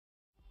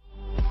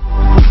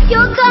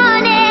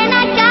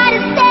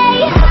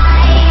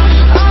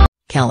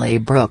Kelly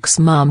Brook's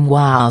mum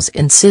wows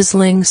in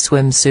sizzling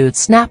swimsuit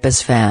snap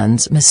as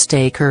fans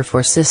mistake her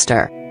for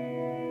sister.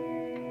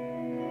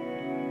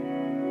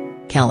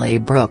 Kelly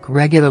Brook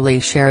regularly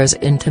shares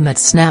intimate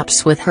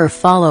snaps with her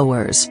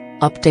followers,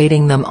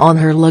 updating them on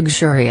her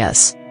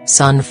luxurious,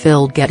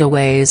 sun-filled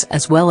getaways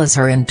as well as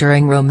her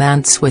enduring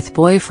romance with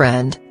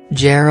boyfriend,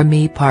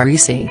 Jeremy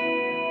Parisi.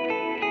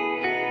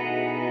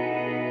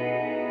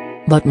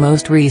 But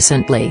most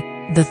recently,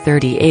 the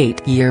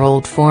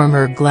 38-year-old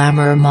former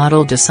glamour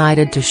model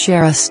decided to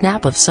share a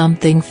snap of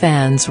something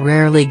fans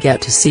rarely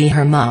get to see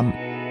her mum.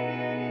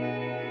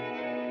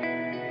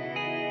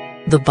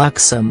 The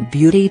buxom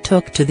beauty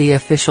took to the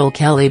official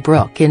Kelly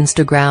Brook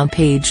Instagram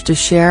page to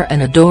share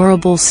an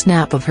adorable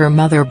snap of her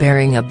mother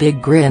bearing a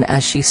big grin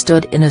as she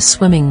stood in a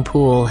swimming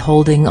pool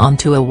holding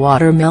onto a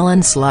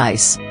watermelon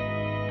slice.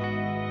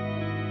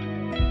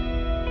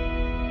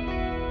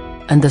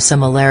 And the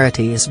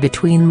similarities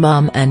between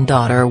mum and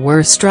daughter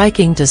were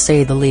striking to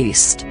say the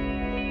least.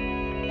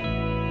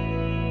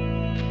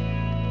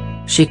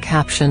 She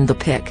captioned the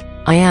pic,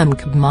 "I am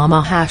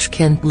Mama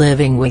 #can't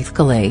living with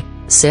Kelly,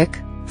 sick,"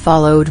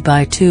 followed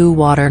by 2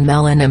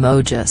 watermelon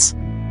emojis.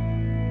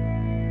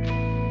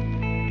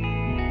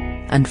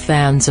 And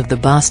fans of the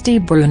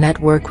busty brunette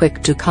were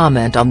quick to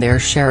comment on their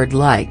shared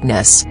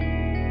likeness.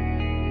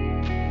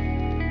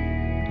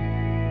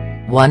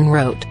 One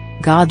wrote,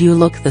 "God, you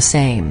look the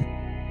same."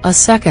 A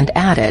second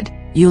added,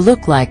 "You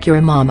look like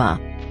your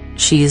mama.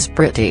 She's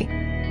pretty.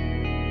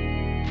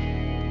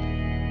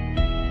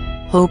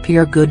 Hope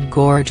you're good,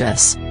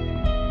 gorgeous."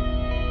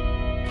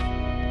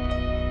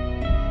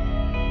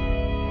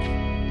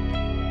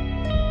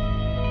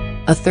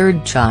 A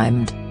third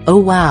chimed, "Oh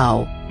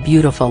wow,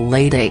 beautiful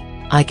lady,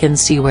 I can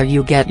see where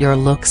you get your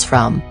looks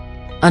from."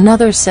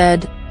 Another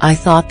said, "I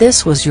thought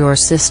this was your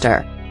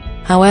sister."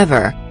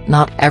 However,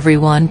 not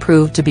everyone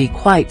proved to be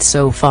quite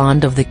so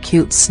fond of the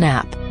cute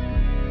snap.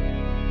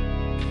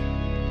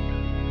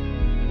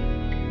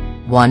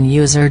 One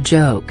user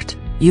joked,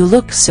 "You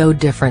look so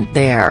different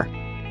there,"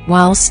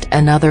 whilst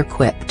another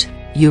quipped,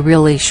 "You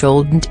really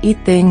shouldn't eat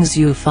things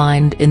you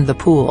find in the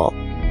pool."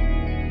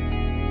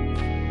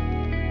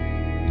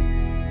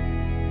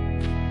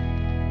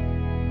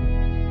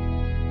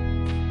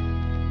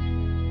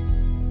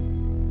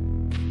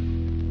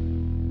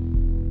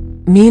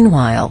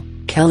 Meanwhile,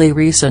 Kelly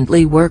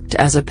recently worked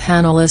as a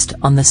panelist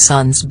on the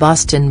Sun's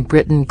Bust in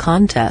Britain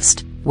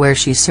contest, where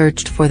she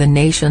searched for the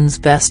nation's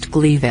best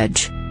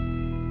cleavage.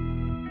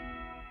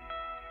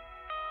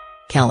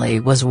 Kelly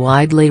was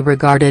widely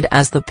regarded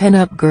as the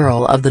pin-up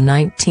girl of the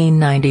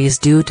 1990s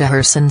due to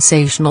her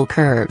sensational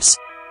curves.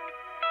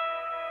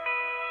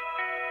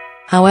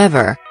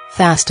 However,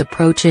 fast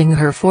approaching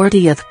her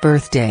 40th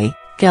birthday,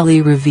 Kelly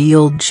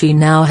revealed she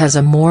now has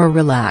a more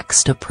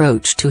relaxed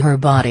approach to her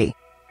body.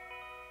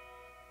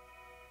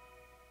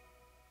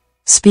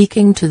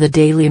 Speaking to the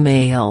Daily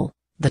Mail,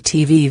 the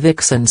TV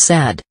vixen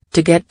said,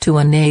 "To get to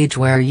an age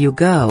where you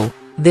go,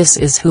 this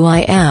is who I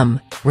am,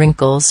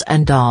 wrinkles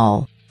and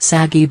all,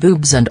 saggy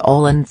boobs and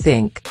all, and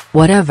think,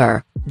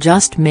 whatever,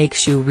 just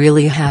makes you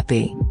really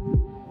happy."